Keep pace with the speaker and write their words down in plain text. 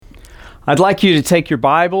I'd like you to take your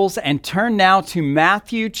Bibles and turn now to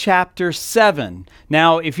Matthew chapter 7.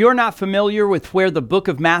 Now, if you're not familiar with where the book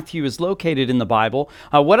of Matthew is located in the Bible,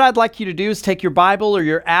 what I'd like you to do is take your Bible or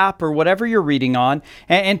your app or whatever you're reading on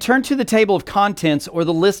and turn to the table of contents or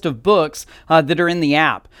the list of books that are in the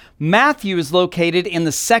app. Matthew is located in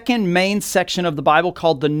the second main section of the Bible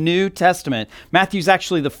called the New Testament. Matthew's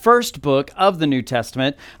actually the first book of the New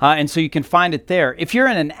Testament, and so you can find it there. If you're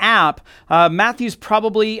in an app, Matthew's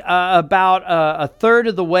probably about a third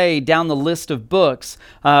of the way down the list of books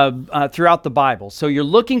throughout the Bible. So you're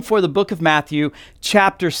looking for the book of Matthew,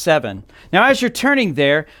 chapter 7. Now, as you're turning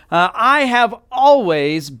there, I have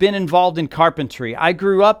always been involved in carpentry. I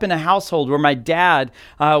grew up in a household where my dad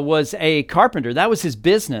was a carpenter. That was his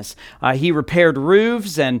business. He repaired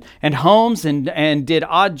roofs and homes and did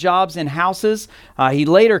odd jobs in houses. He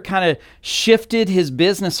later kind of shifted his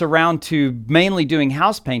business around to mainly doing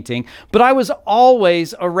house painting, but I was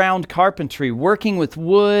always around carpentry, working with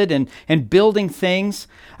wood and building things.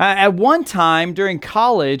 At one time during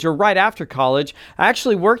college, or right after college, I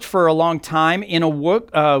actually worked for a long time in a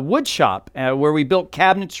wood shop where we built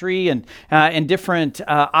cabinetry and different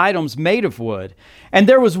items made of wood. And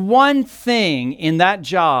there was one thing in that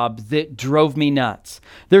job that drove me nuts.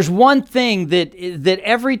 There's one thing that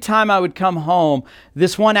every time I would come home,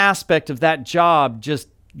 this one aspect of that job just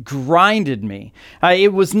grinded me.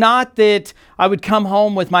 It was not that I would come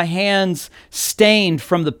home with my hands stained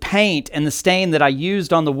from the paint and the stain that I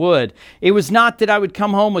used on the wood. It was not that I would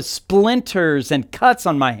come home with splinters and cuts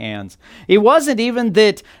on my hands. It wasn't even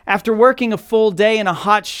that after working a full day in a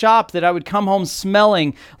hot shop that I would come home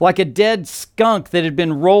smelling like a dead skunk that had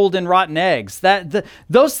been rolled in rotten eggs.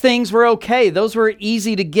 Those things were okay. Those were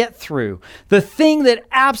easy to get through. The thing that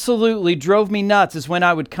absolutely drove me nuts is when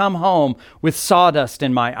I would come home with sawdust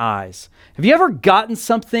in my eyes. Have you ever gotten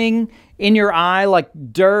something in your eye like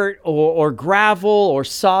dirt or gravel or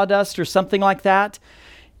sawdust or something like that?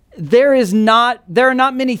 There are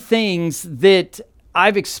not many things that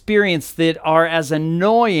I've experienced that are as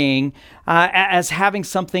annoying as having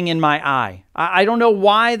something in my eye. I don't know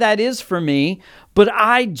why that is for me, but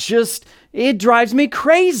it drives me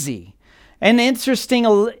crazy. And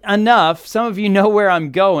interesting enough, some of you know where I'm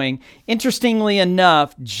going. Interestingly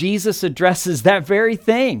enough, Jesus addresses that very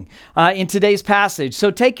thing in today's passage. So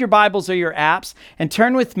take your Bibles or your apps and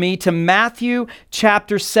turn with me to Matthew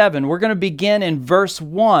chapter 7. We're going to begin in verse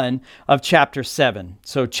 1 of chapter 7.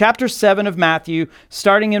 So chapter 7 of Matthew,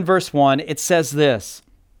 starting in verse 1, it says this: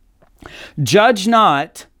 "Judge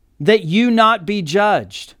not, that you not be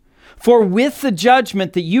judged. For with the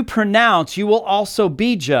judgment that you pronounce, you will also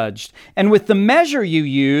be judged. And with the measure you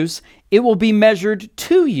use, it will be measured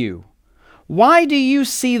to you. Why do you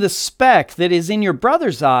see the speck that is in your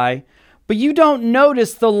brother's eye, but you don't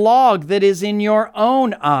notice the log that is in your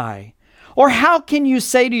own eye? Or how can you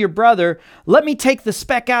say to your brother, 'Let me take the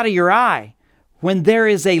speck out of your eye,' when there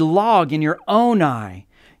is a log in your own eye?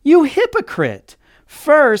 You hypocrite!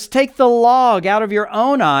 First, take the log out of your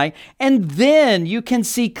own eye, and then you can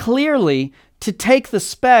see clearly to take the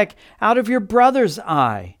speck out of your brother's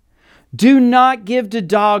eye. Do not give to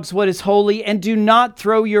dogs what is holy, and do not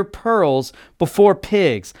throw your pearls before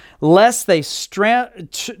pigs, lest they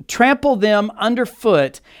trample them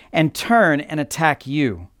underfoot and turn and attack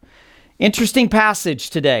you." Interesting passage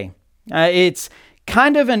today. It's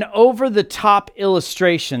kind of an over-the-top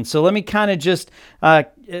illustration. So let me kind of just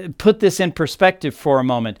put this in perspective for a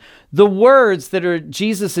moment. The words that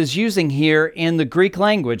Jesus is using here in the Greek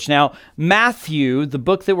language. Now, Matthew, the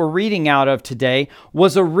book that we're reading out of today,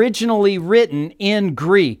 was originally written in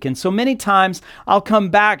Greek. And so many times I'll come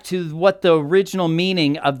back to what the original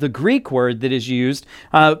meaning of the Greek word that is used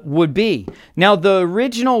would be. Now, the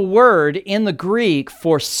original word in the Greek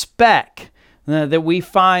for speck that we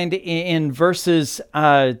find in verses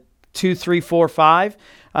 2, 3, 4, 5.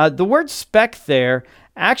 The word speck there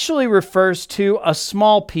actually refers to a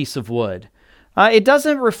small piece of wood. It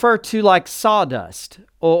doesn't refer to like sawdust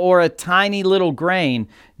or a tiny little grain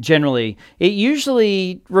generally. It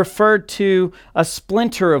usually referred to a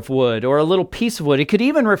splinter of wood or a little piece of wood. It could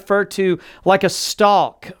even refer to like a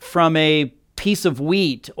stalk from a piece of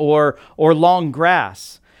wheat or long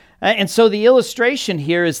grass. And so the illustration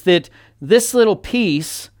here is that this little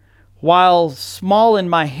piece, while small in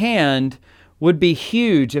my hand, would be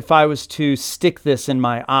huge if I was to stick this in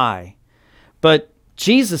my eye. But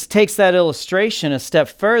Jesus takes that illustration a step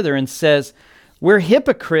further and says, we're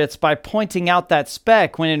hypocrites by pointing out that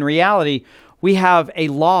speck when in reality we have a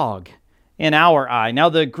log in our eye. Now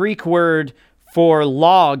the Greek word for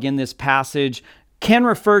log in this passage can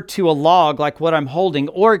refer to a log like what I'm holding,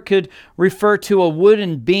 or it could refer to a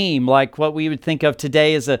wooden beam like what we would think of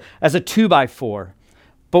today as a 2x4.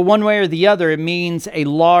 But one way or the other, it means a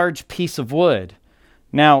large piece of wood.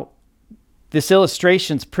 Now, this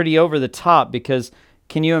illustration's pretty over the top because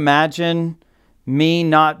can you imagine me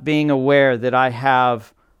not being aware that I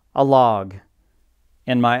have a log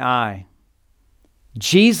in my eye?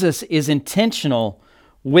 Jesus is intentional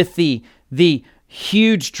with the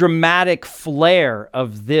huge dramatic flair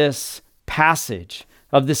of this passage,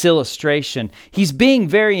 of this illustration. He's being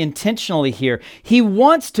very intentionally here. He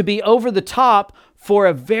wants to be over the top for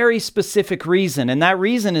a very specific reason, and that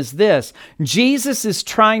reason is this. Jesus is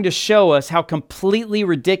trying to show us how completely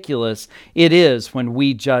ridiculous it is when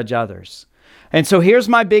we judge others. And so here's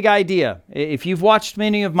my big idea. If you've watched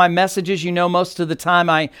many of my messages, you know most of the time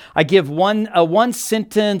I give a one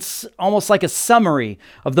sentence, almost like a summary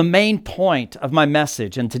of the main point of my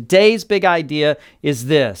message. And today's big idea is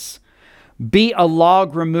this: be a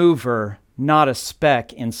log remover, not a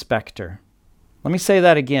speck inspector. Let me say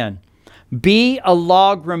that again. Be a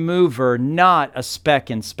log remover, not a speck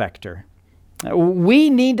inspector. We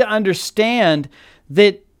need to understand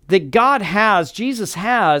that Jesus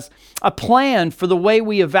has a plan for the way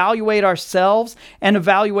we evaluate ourselves and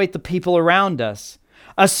evaluate the people around us.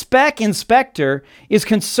 A speck inspector is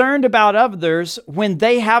concerned about others when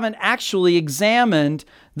they haven't actually examined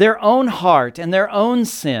their own heart and their own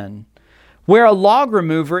sin, where a log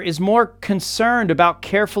remover is more concerned about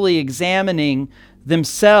carefully examining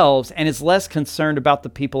themselves and is less concerned about the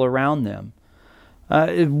people around them.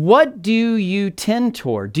 What do you tend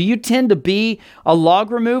toward? Do you tend to be a log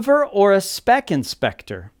remover or a speck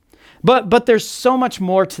inspector? But there's so much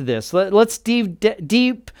more to this. Let's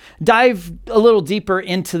dive a little deeper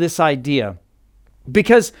into this idea,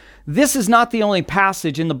 because this is not the only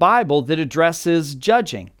passage in the Bible that addresses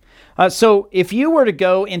judging. So if you were to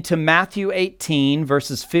go into Matthew 18,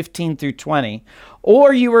 verses 15 through 20,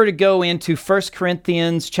 or you were to go into 1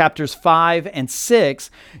 Corinthians chapters 5 and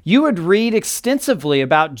 6, you would read extensively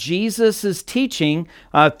about Jesus' teaching,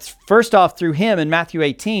 first off through him in Matthew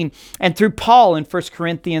 18, and through Paul in 1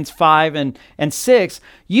 Corinthians 5 and 6.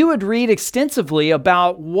 You would read extensively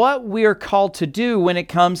about what we're called to do when it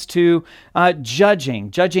comes to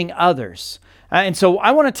judging others. And so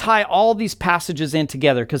I want to tie all these passages in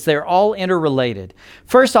together because they're all interrelated.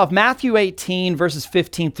 First off, Matthew 18, verses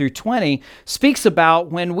 15 through 20, speaks about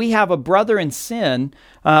when we have a brother in sin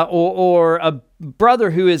or a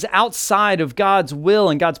brother who is outside of God's will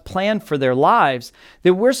and God's plan for their lives,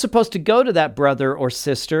 that we're supposed to go to that brother or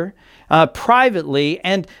sister privately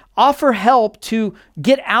and offer help to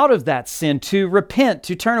get out of that sin, to repent,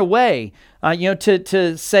 to turn away,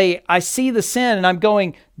 to say, I see the sin and I'm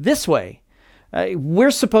going this way.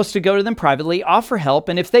 We're supposed to go to them privately, offer help,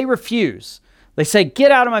 and if they refuse, they say, get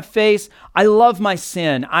out of my face, I love my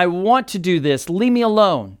sin, I want to do this, leave me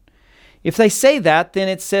alone. If they say that, then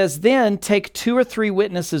it says, then take 2 or 3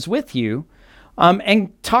 witnesses with you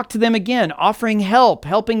and talk to them again, offering help,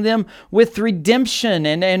 helping them with redemption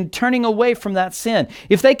and turning away from that sin.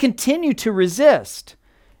 If they continue to resist,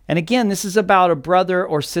 and again, this is about a brother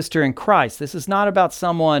or sister in Christ. This is not about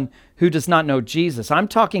someone who does not know Jesus. I'm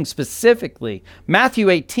talking specifically, Matthew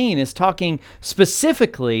 18 is talking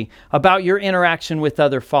specifically about your interaction with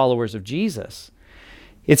other followers of Jesus.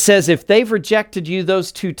 It says if they've rejected you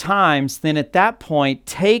those 2 times, then at that point,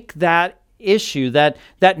 take that issue, that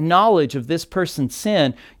knowledge of this person's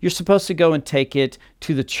sin, you're supposed to go and take it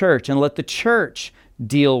to the church and let the church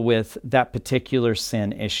deal with that particular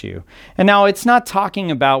sin issue. And now it's not talking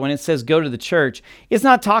about, when it says go to the church, it's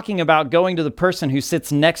not talking about going to the person who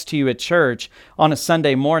sits next to you at church on a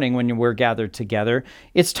Sunday morning when we're gathered together.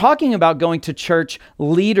 It's talking about going to church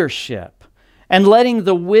leadership and letting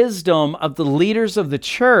the wisdom of the leaders of the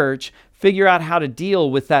church figure out how to deal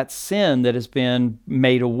with that sin that has been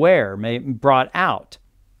made aware, brought out.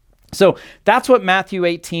 So that's what Matthew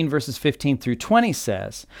 18 verses 15 through 20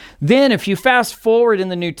 says. Then if you fast forward in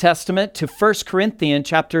the New Testament to 1 Corinthians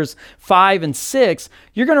chapters 5 and 6,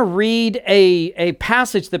 you're going to read a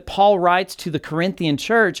passage that Paul writes to the Corinthian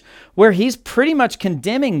church where he's pretty much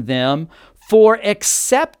condemning them for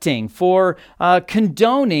accepting, for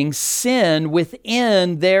condoning sin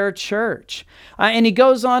within their church. And he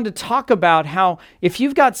goes on to talk about how if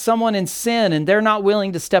you've got someone in sin and they're not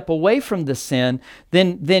willing to step away from the sin,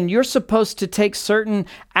 then you're supposed to take certain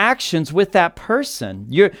actions with that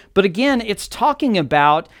person. But again, it's talking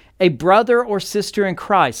about a brother or sister in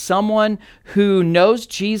Christ, someone who knows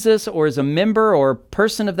Jesus or is a member or a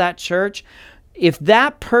person of that church. If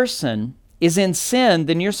that person is in sin,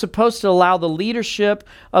 then you're supposed to allow the leadership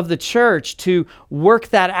of the church to work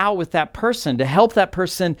that out with that person, to help that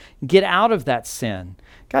person get out of that sin.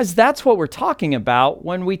 Guys, that's what we're talking about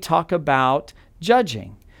when we talk about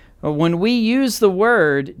judging. When we use the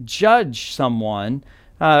word judge someone,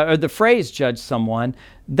 or the phrase judge someone,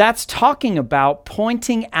 that's talking about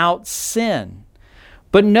pointing out sin.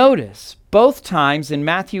 But notice, both times in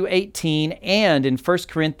Matthew 18 and in 1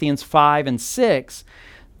 Corinthians 5 and 6,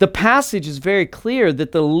 the passage is very clear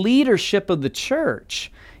that the leadership of the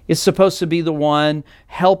church is supposed to be the one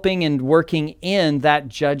helping and working in that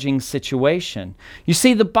judging situation. You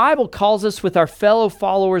see, the Bible calls us with our fellow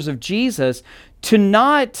followers of Jesus to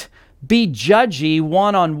not be judgy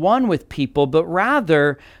one-on-one with people, but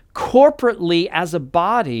rather corporately as a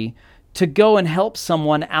body to go and help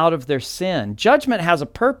someone out of their sin. Judgment has a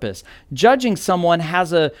purpose. Judging someone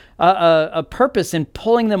has a purpose in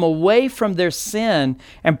pulling them away from their sin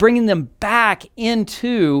and bringing them back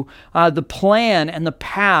into the plan and the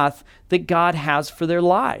path that God has for their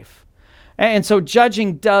life. And so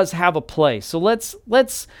judging does have a place. So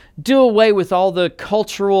let's do away with all the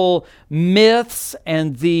cultural myths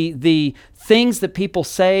and the things that people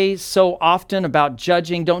say so often about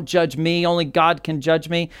judging. Don't judge me, only God can judge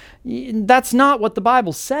me. That's not what the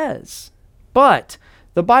Bible says. But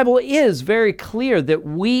the Bible is very clear that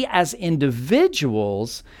we as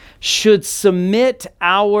individuals should submit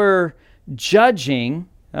our judging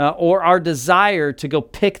or our desire to go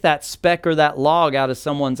pick that speck or that log out of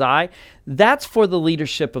someone's eye. That's for the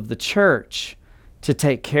leadership of the church to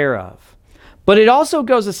take care of. But it also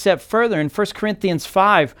goes a step further. In 1 Corinthians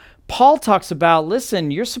 5, Paul talks about,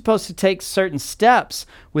 listen, you're supposed to take certain steps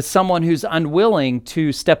with someone who's unwilling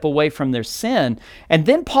to step away from their sin. And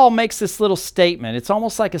then Paul makes this little statement. It's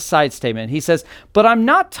almost like a side statement. He says, but I'm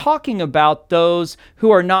not talking about those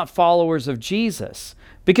who are not followers of Jesus.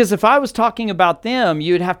 Because if I was talking about them,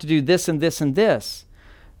 you'd have to do this and this and this.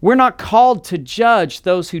 We're not called to judge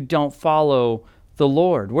those who don't follow the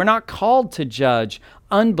Lord. We're not called to judge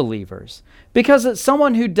unbelievers. Because it's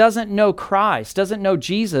someone who doesn't know Christ, doesn't know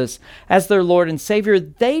Jesus as their Lord and Savior,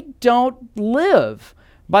 they don't live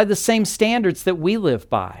by the same standards that we live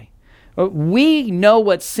by. We know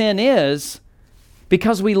what sin is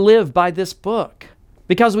because we live by this book,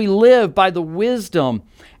 because we live by the wisdom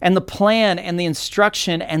and the plan and the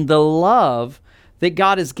instruction and the love that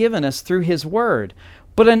God has given us through His Word.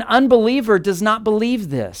 But an unbeliever does not believe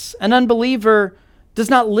this. An unbeliever does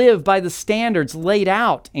not live by the standards laid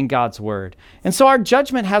out in God's Word. And so our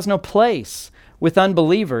judgment has no place with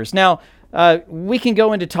unbelievers. Now, we can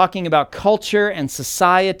go into talking about culture and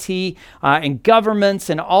society and governments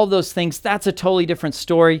and all those things. That's a totally different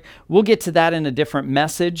story. We'll get to that in a different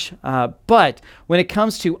message. But when it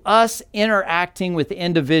comes to us interacting with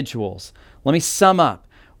individuals, let me sum up.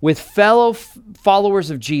 With fellow followers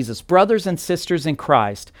of Jesus, brothers and sisters in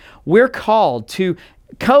Christ, we're called to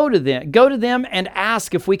go to them and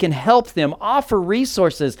ask if we can help them, offer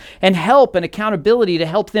resources and help and accountability to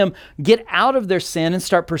help them get out of their sin and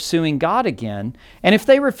start pursuing God again. And if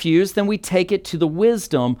they refuse, then we take it to the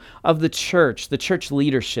wisdom of the church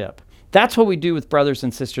leadership. That's what we do with brothers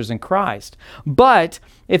and sisters in Christ. But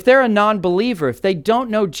if they're a non-believer, if they don't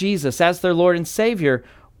know Jesus as their Lord and Savior,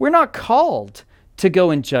 we're not called to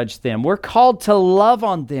go and judge them. We're called to love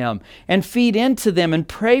on them and feed into them and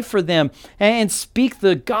pray for them and speak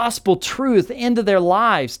the gospel truth into their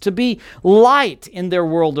lives, to be light in their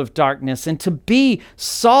world of darkness and to be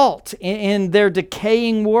salt in their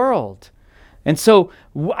decaying world. And so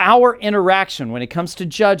our interaction when it comes to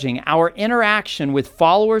judging, our interaction with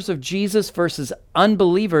followers of Jesus versus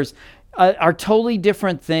unbelievers are totally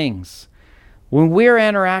different things. When we're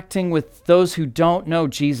interacting with those who don't know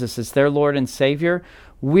Jesus as their Lord and Savior,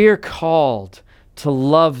 we're called to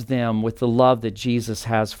love them with the love that Jesus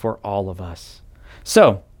has for all of us.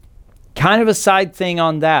 So, kind of a side thing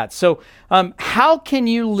on that. So, how can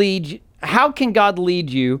God lead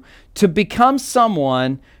you to become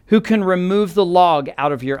someone who can remove the log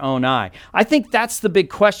out of your own eye? I think that's the big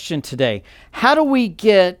question today. How do we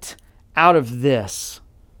get out of this?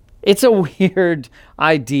 It's a weird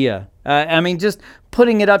idea. Just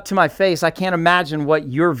putting it up to my face, I can't imagine what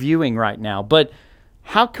you're viewing right now. But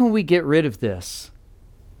how can we get rid of this?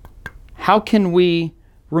 How can we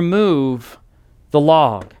remove the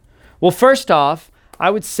log? Well, first off, I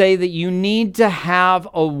would say that you need to have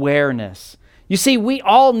awareness. You see, we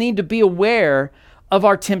all need to be aware of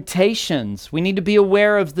our temptations. We need to be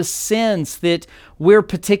aware of the sins that we're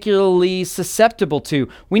particularly susceptible to.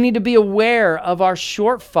 We need to be aware of our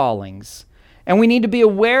shortfallings. And we need to be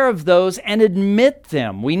aware of those and admit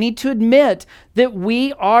them. We need to admit that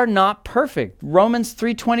we are not perfect. Romans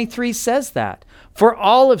 3:23 says that. For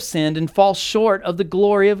all have sinned and fall short of the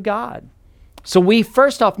glory of God. So we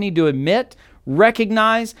first off need to admit,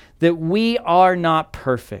 recognize that we are not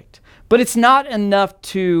perfect. But it's not enough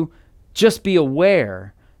to just be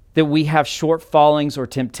aware that we have shortfallings or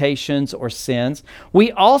temptations or sins.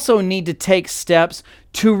 We also need to take steps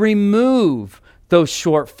to remove those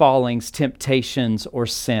shortfallings, temptations, or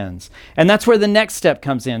sins. And that's where the next step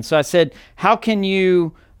comes in. So I said, how can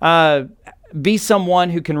you be someone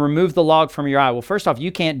who can remove the log from your eye? Well, first off,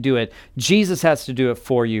 you can't do it. Jesus has to do it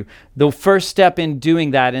for you. The first step in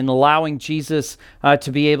doing that and allowing Jesus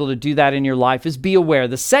to be able to do that in your life is be aware.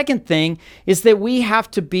 The second thing is that we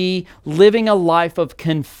have to be living a life of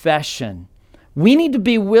confession. We need to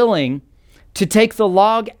be willing to take the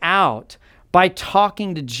log out by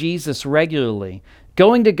talking to Jesus regularly,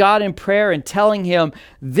 going to God in prayer and telling Him,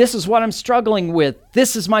 this is what I'm struggling with.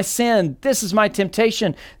 This is my sin. This is my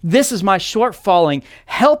temptation. This is my shortfalling.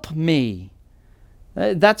 Help me.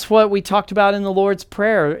 That's what we talked about in the Lord's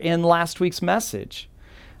Prayer in last week's message.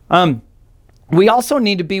 We also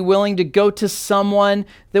need to be willing to go to someone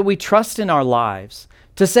that we trust in our lives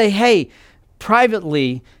to say, hey,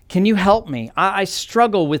 privately, can you help me? I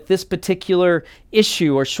struggle with this particular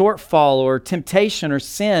issue or shortfall or temptation or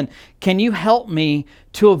sin. Can you help me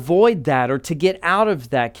to avoid that or to get out of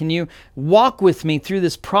that? Can you walk with me through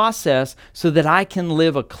this process so that I can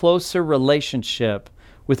live a closer relationship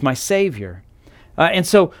with my Savior? And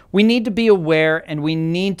so we need to be aware and we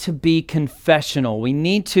need to be confessional. We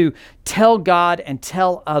need to tell God and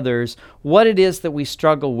tell others what it is that we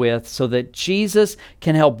struggle with so that Jesus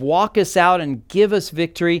can help walk us out and give us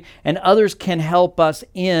victory, and others can help us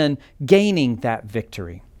in gaining that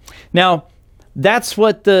victory. Now, that's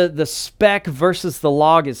what the speck versus the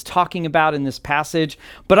log is talking about in this passage.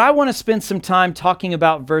 But I want to spend some time talking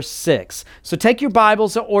about verse 6. So take your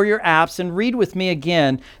Bibles or your apps and read with me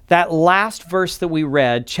again that last verse that we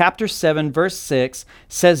read. Chapter 7, verse 6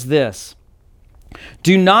 says this: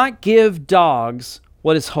 "Do not give dogs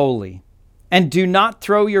what is holy, and do not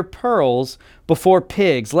throw your pearls before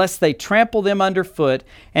pigs, lest they trample them underfoot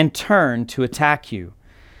and turn to attack you."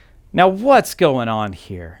 Now, what's going on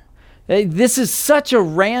here? This is such a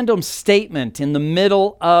random statement in the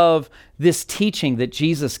middle of this teaching that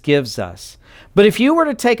Jesus gives us. But if you were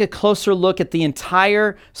to take a closer look at the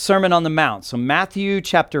entire Sermon on the Mount, so Matthew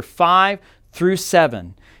chapter 5 through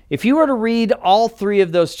 7, if you were to read all three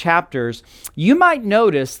of those chapters, you might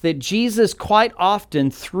notice that Jesus quite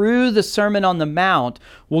often through the Sermon on the Mount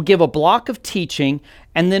will give a block of teaching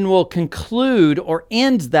and then will conclude or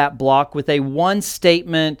end that block with a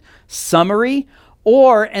one-statement summary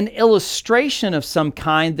or an illustration of some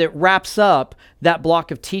kind that wraps up that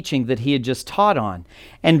block of teaching that he had just taught on.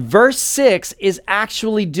 And verse 6 is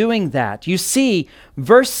actually doing that. You see,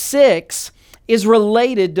 verse 6 is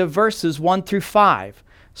related to verses 1 through 5.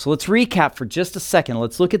 So let's recap for just a second.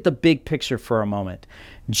 Let's look at the big picture for a moment.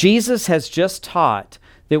 Jesus has just taught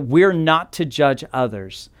that we're not to judge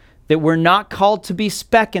others, that we're not called to be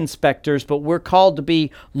speck inspectors, but we're called to be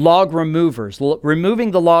log removers,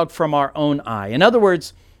 removing the log from our own eye. In other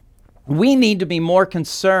words, we need to be more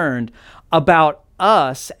concerned about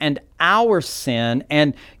us and our sin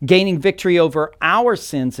and gaining victory over our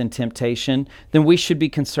sins and temptation than we should be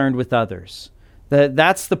concerned with others.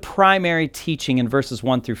 That's the primary teaching in verses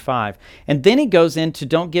 1 through 5. And then he goes into,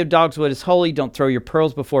 don't give dogs what is holy, don't throw your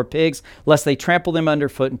pearls before pigs, lest they trample them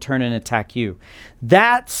underfoot and turn and attack you.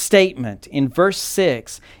 That statement in verse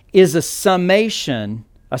 6 is a summation,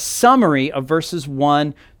 a summary of verses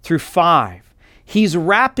 1 through 5. He's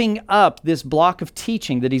wrapping up this block of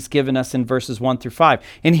teaching that he's given us in verses 1 through 5.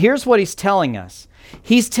 And here's what he's telling us.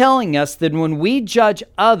 He's telling us that when we judge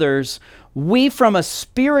others, we, from a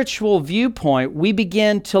spiritual viewpoint, we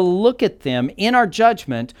begin to look at them in our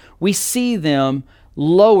judgment. We see them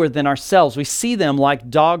lower than ourselves. We see them like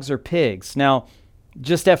dogs or pigs. Now,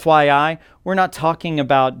 just FYI, we're not talking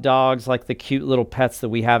about dogs like the cute little pets that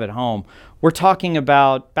we have at home. We're talking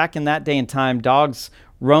about, back in that day and time, dogs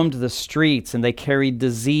roamed the streets and they carried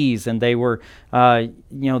disease and they were,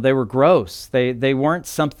 they were gross. They weren't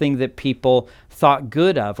something that people thought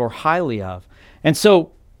good of or highly of. And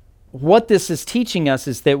so, what this is teaching us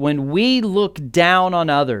is that when we look down on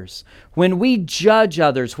others, when we judge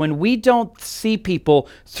others, when we don't see people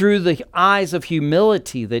through the eyes of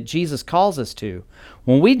humility that Jesus calls us to,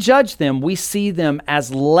 when we judge them, we see them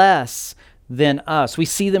as less than us. We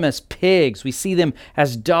see them as pigs. We see them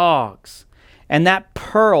as dogs. And that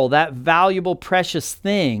pearl, that valuable, precious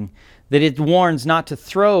thing that it warns not to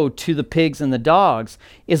throw to the pigs and the dogs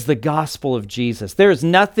is the gospel of Jesus. There is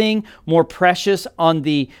nothing more precious on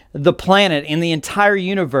the planet, in the entire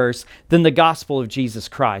universe, than the gospel of Jesus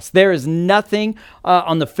Christ. There is nothing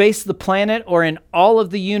on the face of the planet or in all of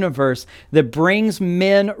the universe that brings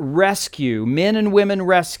men and women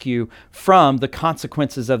rescue from the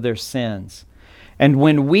consequences of their sins. And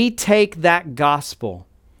when we take that gospel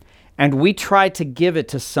and we try to give it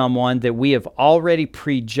to someone that we have already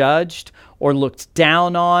prejudged or looked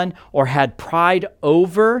down on or had pride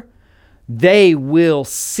over, they will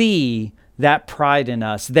see that pride in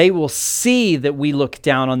us. They will see that we look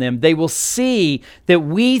down on them. They will see that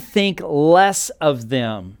we think less of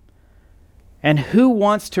them. And who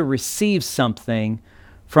wants to receive something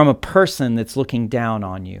from a person that's looking down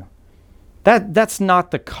on you? That's not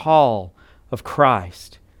the call of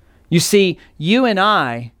Christ. You see, you and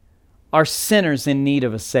I are sinners in need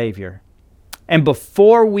of a Savior. And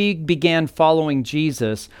before we began following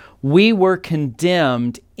Jesus, we were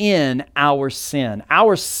condemned in our sin.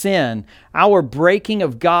 Our sin, our breaking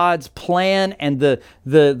of God's plan and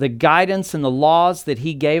the guidance and the laws that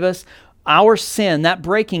He gave us, our sin, that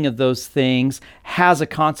breaking of those things has a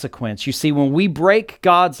consequence. You see, when we break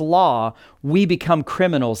God's law, we become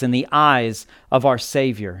criminals in the eyes of our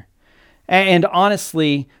Savior. And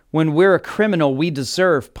honestly, when we're a criminal, we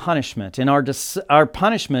deserve punishment, and our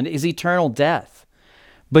punishment is eternal death.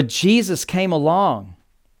 But Jesus came along,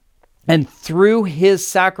 and through His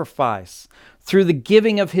sacrifice, through the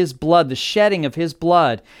giving of His blood, the shedding of His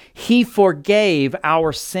blood, He forgave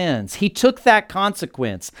our sins. He took that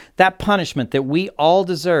consequence, that punishment that we all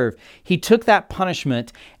deserve. He took that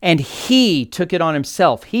punishment and He took it on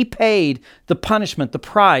Himself. He paid the punishment, the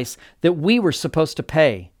price that we were supposed to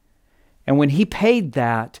pay. And when He paid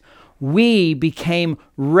that, we became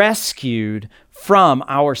rescued from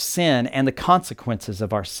our sin and the consequences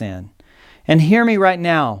of our sin. And hear me right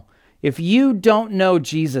now. If you don't know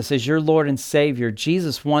Jesus as your Lord and Savior,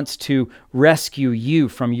 Jesus wants to rescue you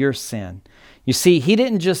from your sin. You see, He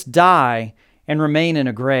didn't just die and remain in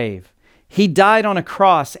a grave. He died on a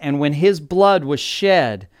cross, and when His blood was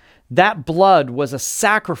shed, that blood was a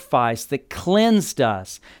sacrifice that cleansed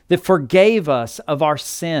us, that forgave us of our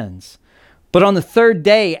sins. But on the third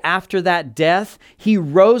day after that death, He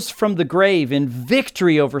rose from the grave in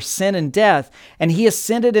victory over sin and death, and He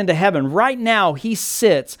ascended into heaven. Right now, He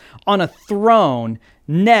sits on a throne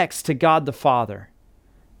next to God the Father,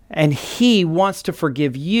 and He wants to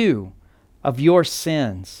forgive you of your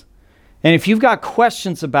sins. And if you've got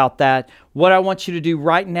questions about that, what I want you to do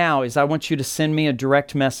right now is I want you to send me a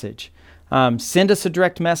direct message. Send us a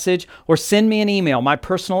direct message or send me an email. My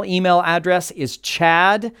personal email address is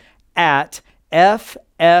chad@fsbcs.org.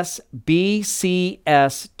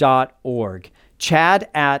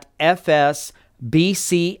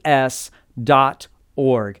 chad@fsbcs.org.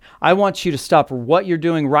 I want you to stop what you're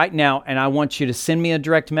doing right now, and I want you to send me a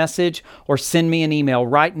direct message or send me an email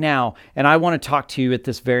right now, and I want to talk to you at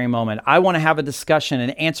this very moment. I want to have a discussion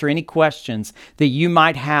and answer any questions that you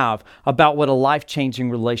might have about what a life-changing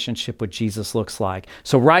relationship with Jesus looks like.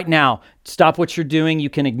 So right now, stop what you're doing. You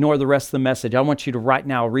can ignore the rest of the message. I want you to right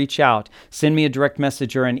now reach out, send me a direct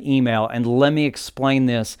message or an email, and let me explain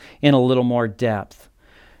this in a little more depth.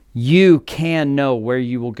 You can know where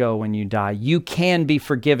you will go when you die. You can be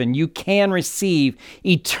forgiven. You can receive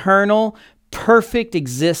eternal, perfect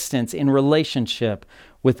existence in relationship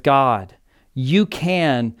with God. You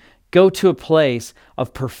can go to a place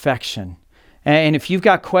of perfection. And if you've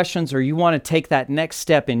got questions or you want to take that next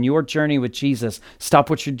step in your journey with Jesus, stop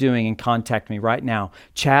what you're doing and contact me right now,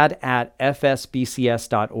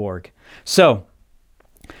 chad@fsbcs.org. So,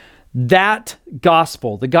 that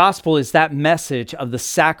gospel, the gospel is that message of the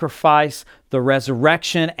sacrifice, the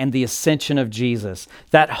resurrection, and the ascension of Jesus.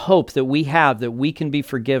 That hope that we have that we can be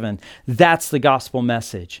forgiven. That's the gospel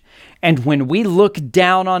message. And when we look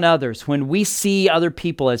down on others, when we see other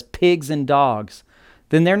people as pigs and dogs,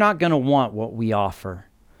 then they're not going to want what we offer.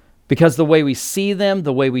 Because the way we see them,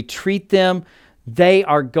 the way we treat them, they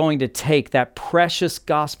are going to take that precious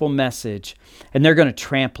gospel message and they're going to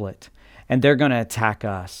trample it and they're going to attack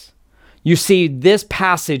us. You see, this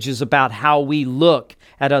passage is about how we look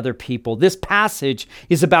at other people. This passage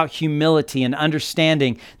is about humility and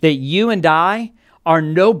understanding that you and I are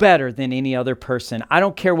no better than any other person. I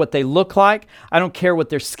don't care what they look like. I don't care what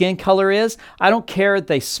their skin color is. I don't care if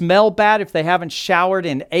they smell bad, if they haven't showered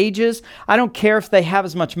in ages. I don't care if they have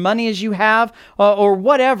as much money as you have or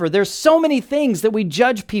whatever. There's so many things that we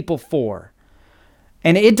judge people for.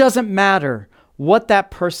 And it doesn't matter what that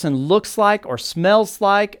person looks like or smells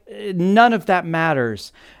like. None of that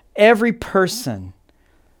matters. Every person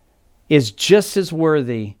is just as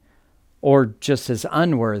worthy or just as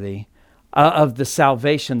unworthy of the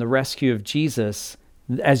salvation, the rescue of Jesus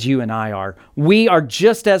as you and I are. We are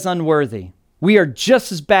just as unworthy. We are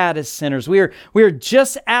just as bad as sinners. We are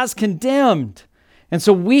just as condemned. And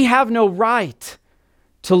so we have no right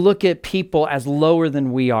to look at people as lower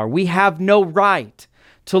than we are. We have no right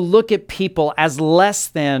to look at people as less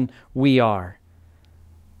than we are.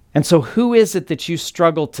 And so who is it that you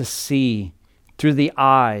struggle to see through the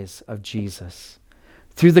eyes of Jesus,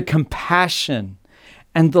 through the compassion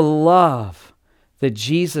and the love that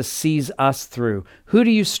Jesus sees us through? Who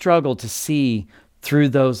do you struggle to see through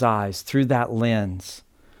those eyes, through that lens?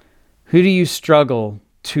 Who do you struggle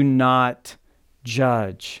to not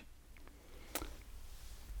judge?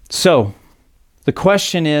 So, the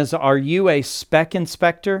question is, are you a speck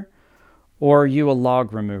inspector or are you a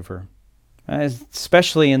log remover?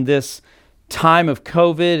 Especially in this time of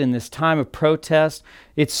COVID and this time of protest,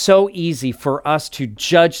 it's so easy for us to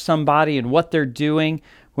judge somebody and what they're doing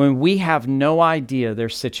when we have no idea their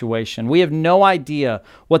situation. We have no idea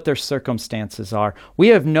what their circumstances are. We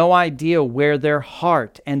have no idea where their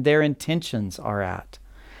heart and their intentions are at.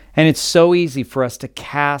 And it's so easy for us to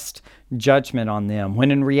cast judgment on them,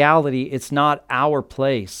 when in reality, it's not our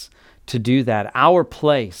place to do that. Our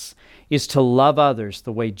place is to love others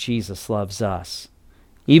the way Jesus loves us.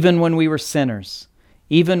 Even when we were sinners,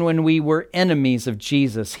 even when we were enemies of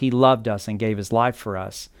Jesus, He loved us and gave His life for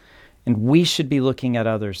us. And we should be looking at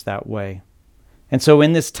others that way. And so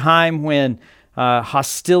in this time when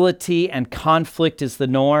hostility and conflict is the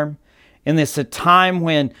norm, in this a time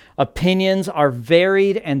when opinions are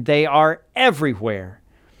varied and they are everywhere,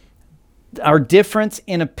 our difference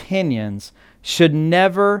in opinions should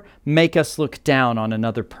never make us look down on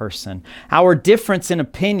another person. Our difference in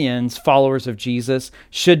opinions, followers of Jesus,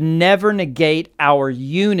 should never negate our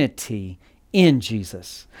unity in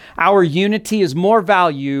Jesus. Our unity is more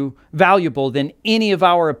valuable than any of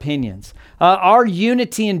our opinions. Our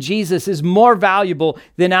unity in Jesus is more valuable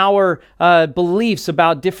than our beliefs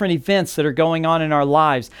about different events that are going on in our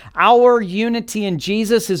lives. Our unity in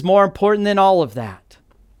Jesus is more important than all of that.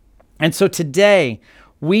 And so today,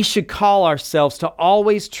 we should call ourselves to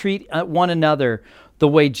always treat one another the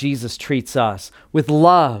way Jesus treats us, with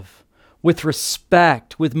love, with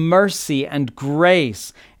respect, with mercy and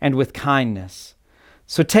grace, and with kindness.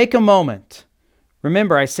 So take a moment.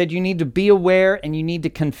 Remember, I said you need to be aware and you need to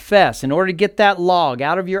confess. In order to get that log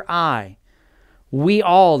out of your eye, we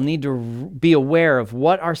all need to be aware of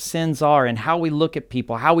what our sins are and how we look at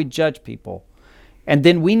people, how we judge people. And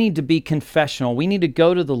then we need to be confessional. We need to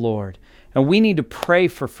go to the Lord. And we need to pray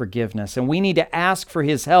for forgiveness, and we need to ask for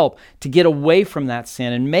His help to get away from that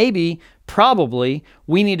sin. And maybe, probably,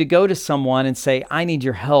 we need to go to someone and say, I need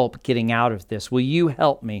your help getting out of this. Will you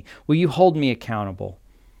help me? Will you hold me accountable?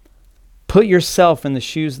 Put yourself in the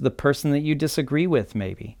shoes of the person that you disagree with,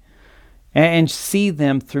 maybe, and see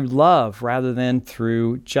them through love rather than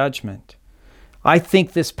through judgment. I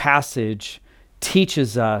think this passage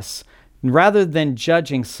teaches us, rather than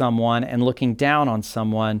judging someone and looking down on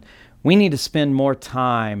someone, we need to spend more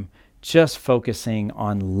time just focusing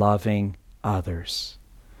on loving others.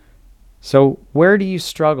 So where do you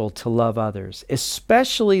struggle to love others,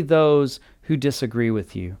 especially those who disagree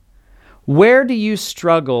with you? Where do you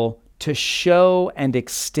struggle to show and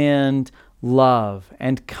extend love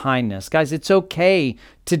and kindness? Guys, it's okay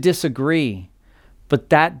to disagree, but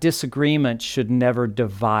that disagreement should never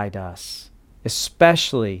divide us,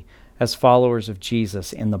 especially as followers of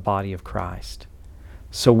Jesus in the body of Christ.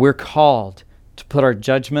 So we're called to put our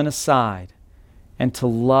judgment aside and to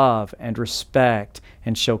love and respect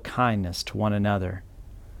and show kindness to one another.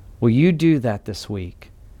 Will you do that this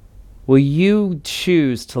week? Will you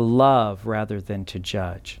choose to love rather than to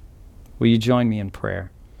judge? Will you join me in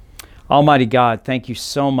prayer? Almighty God, thank you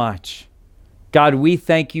so much. God, we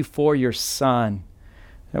thank you for your Son.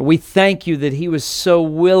 We thank you that He was so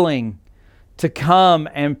willing to come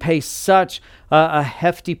and pay such a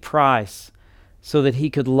hefty price so that He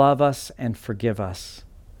could love us and forgive us.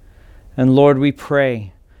 And Lord, we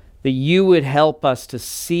pray that you would help us to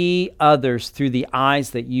see others through the eyes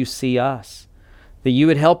that you see us, that you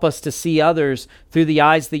would help us to see others through the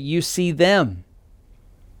eyes that you see them,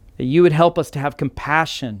 that you would help us to have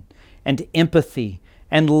compassion and empathy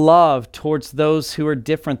and love towards those who are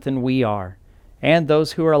different than we are and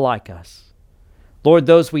those who are like us. Lord,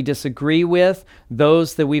 those we disagree with,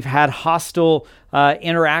 those that we've had hostile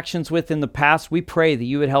interactions with in the past, we pray that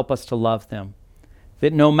you would help us to love them.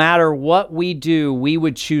 That no matter what we do, we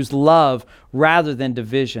would choose love rather than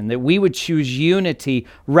division. That we would choose unity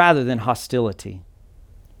rather than hostility.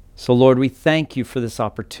 So Lord, we thank you for this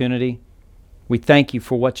opportunity. We thank you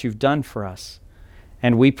for what you've done for us.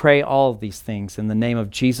 And we pray all of these things in the name of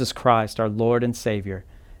Jesus Christ, our Lord and Savior.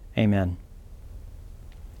 Amen.